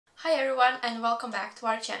Hi everyone and welcome back to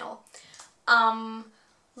our channel.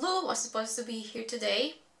 Lou was supposed to be here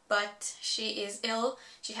today, but she is ill.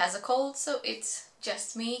 She has a cold, so it's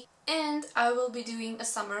just me. And I will be doing a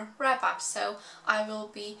summer wrap-up, so I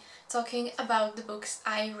will be talking about the books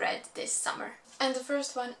I read this summer. And the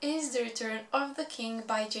first one is The Return of the King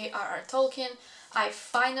by J.R.R. Tolkien. I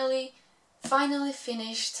finally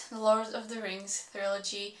finished the Lord of the Rings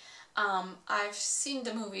trilogy. I've seen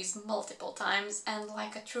the movies multiple times, and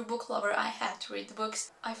like a true book lover I had to read the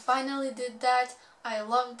books. I finally did that. I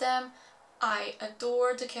loved them. I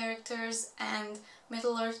adore the characters, and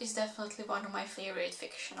Middle-earth is definitely one of my favorite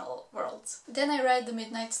fictional worlds. Then I read The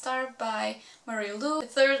Midnight Star by Marie Lu, the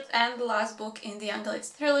third and last book in the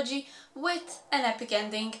Young-Adults trilogy, with an epic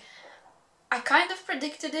ending. I kind of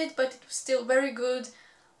predicted it, but it was still very good,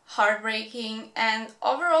 heartbreaking, and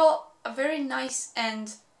overall a very nice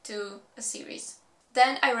end to a series.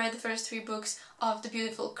 Then I read the first three books of the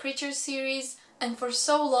Beautiful Creatures series, and for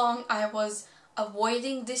so long I was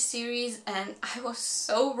avoiding this series, and I was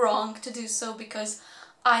so wrong to do so because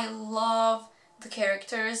I love the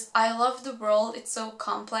characters, I love the world, it's so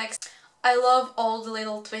complex, I love all the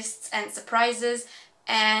little twists and surprises,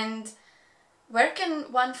 and where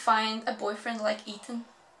can one find a boyfriend like Ethan?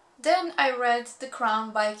 Then I read The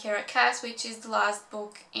Crown by Kiera Cass, which is the last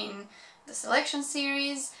book in the Selection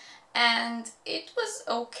series, and it was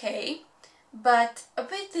okay, but a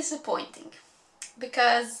bit disappointing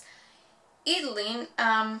because Edeline,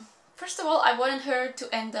 first of all, I wanted her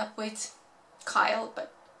to end up with Kyle,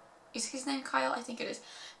 but is his name Kyle? I think it is.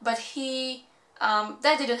 But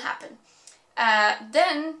that didn't happen.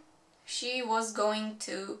 Then she was going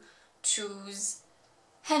to choose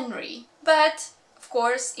Henry, but of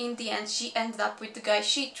course, in the end, she ended up with the guy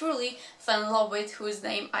she truly fell in love with, whose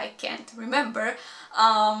name I can't remember.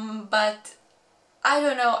 But I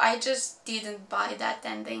don't know, I just didn't buy that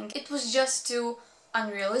ending. It was just too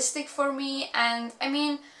unrealistic for me, and I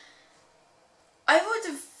mean, I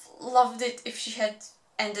would have loved it if she had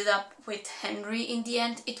ended up with Henry in the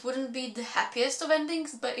end. It wouldn't be the happiest of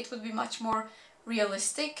endings, but it would be much more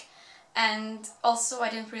realistic. And also, I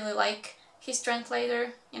didn't really like his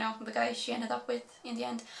translator, you know, the guy she ended up with in the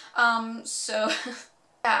end. So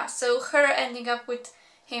yeah, so her ending up with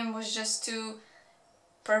him was just too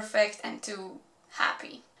perfect and too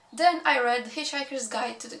happy. Then I read The Hitchhiker's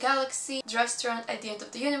Guide to the Galaxy, The Restaurant at the End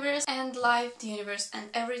of the Universe, and Life, the Universe and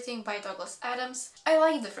Everything by Douglas Adams. I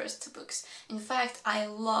liked the first two books. In fact, I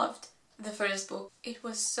loved the first book. It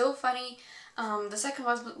was so funny. The second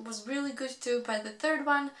one was really good too, but the third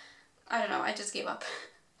one, I don't know, I just gave up.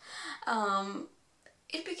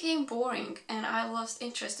 It became boring and I lost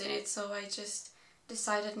interest in it, so I just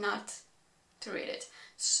decided not to read it.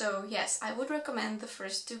 So yes, I would recommend the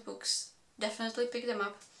first two books. Definitely pick them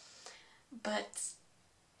up. But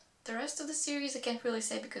the rest of the series I can't really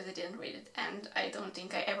say because I didn't read it, and I don't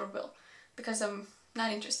think I ever will, because I'm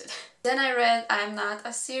not interested. Then I read I'm Not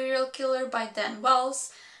a Serial Killer by Dan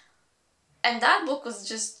Wells, and that book was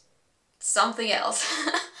just something else.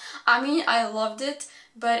 I mean, I loved it,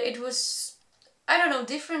 but it was, I don't know,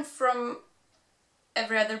 different from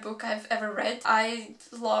every other book I've ever read. I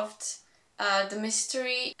loved the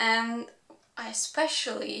mystery, and I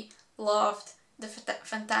especially loved the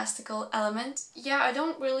fantastical element. Yeah, I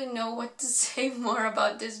don't really know what to say more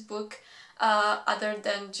about this book other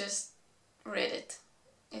than just read it.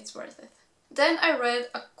 It's worth it. Then I read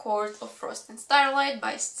A Court of Frost and Starlight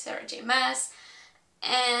by Sarah J. Maas,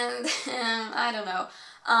 and I don't know.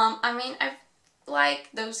 I mean, I like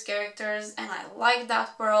those characters and I like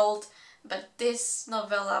that world, but this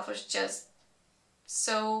novella was just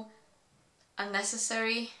so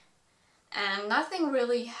unnecessary and nothing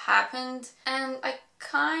really happened, and I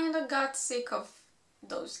kind of got sick of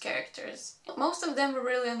those characters. Most of them were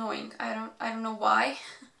really annoying. I don't know why,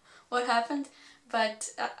 what happened, but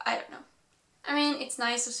I don't know. I mean, it's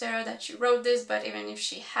nice of Sarah that she wrote this, but even if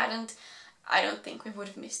she hadn't, I don't think we would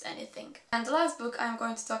have missed anything. And the last book I'm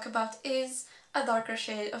going to talk about is A Darker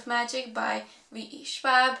Shade of Magic by V.E.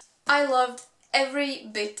 Schwab. I loved every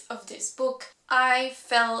bit of this book. I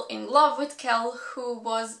fell in love with Kel, who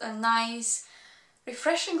was a nice,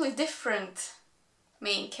 refreshingly different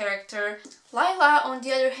main character. Lila, on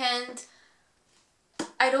the other hand,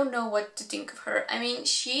 I don't know what to think of her. I mean,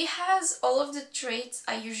 she has all of the traits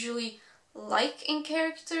I usually like in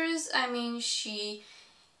characters. I mean, she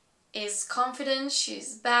is confident,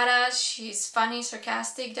 she's badass, she's funny,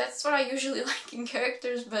 sarcastic. That's what I usually like in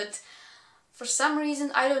characters, but for some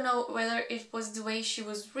reason, I don't know whether it was the way she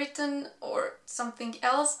was written or something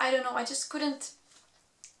else, I don't know, I just couldn't.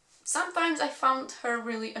 Sometimes I found her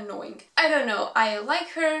really annoying. I don't know, I like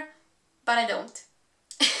her, but I don't.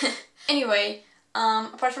 Anyway,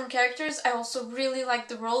 apart from characters, I also really like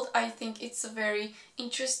the world. I think it's a very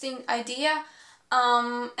interesting idea.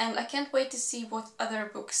 And I can't wait to see what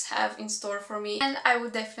other books have in store for me. And I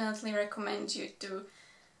would definitely recommend you to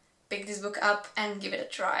pick this book up and give it a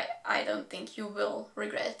try. I don't think you will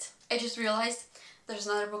regret it. I just realized there's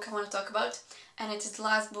another book I want to talk about, and it is the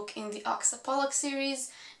last book in the Oxapollock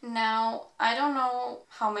series. Now, I don't know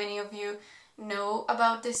how many of you know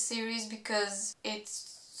about this series because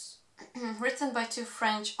it's written by two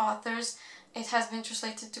French authors. It has been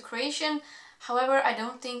translated to Croatian. However, I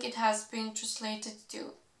don't think it has been translated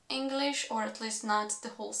to English, or at least not the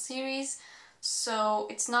whole series, so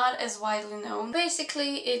it's not as widely known.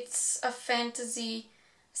 Basically, it's a fantasy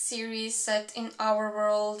series set in our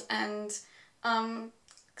world and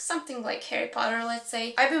something like Harry Potter, let's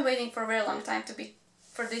say. I've been waiting for a very long time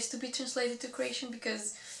for this to be translated to Croatian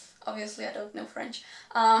because obviously I don't know French.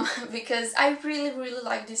 Because I really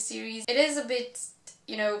like this series. It is a bit,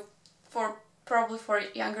 you know, probably for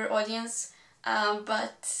a younger audience,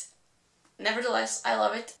 but nevertheless I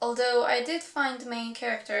love it. Although I did find the main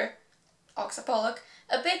character, Oxapollock,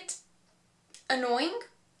 a bit annoying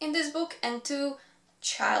in this book and too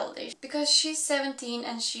childish, because she's 17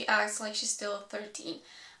 and she acts like she's still 13,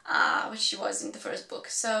 which she was in the first book.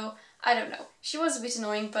 So I don't know, she was a bit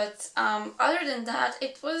annoying, but other than that,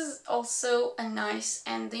 it was also a nice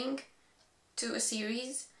ending to a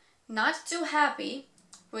series. Not too happy,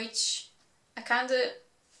 which I kinda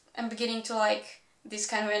am beginning to like these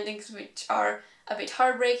kind of endings which are a bit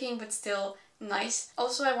heartbreaking but still nice.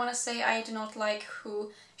 Also, I want to say I do not like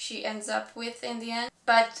who she ends up with in the end,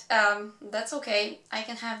 but that's okay, I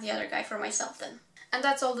can have the other guy for myself then. And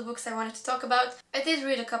that's all the books I wanted to talk about. I did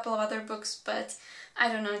read a couple of other books, but I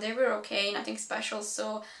don't know, they were okay, nothing special,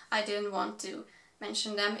 so I didn't want to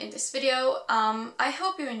mention them in this video. I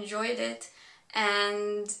hope you enjoyed it,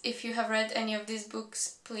 and if you have read any of these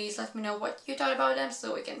books, please let me know what you thought about them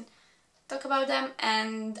so we can talk about them,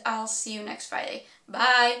 and I'll see you next Friday.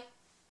 Bye!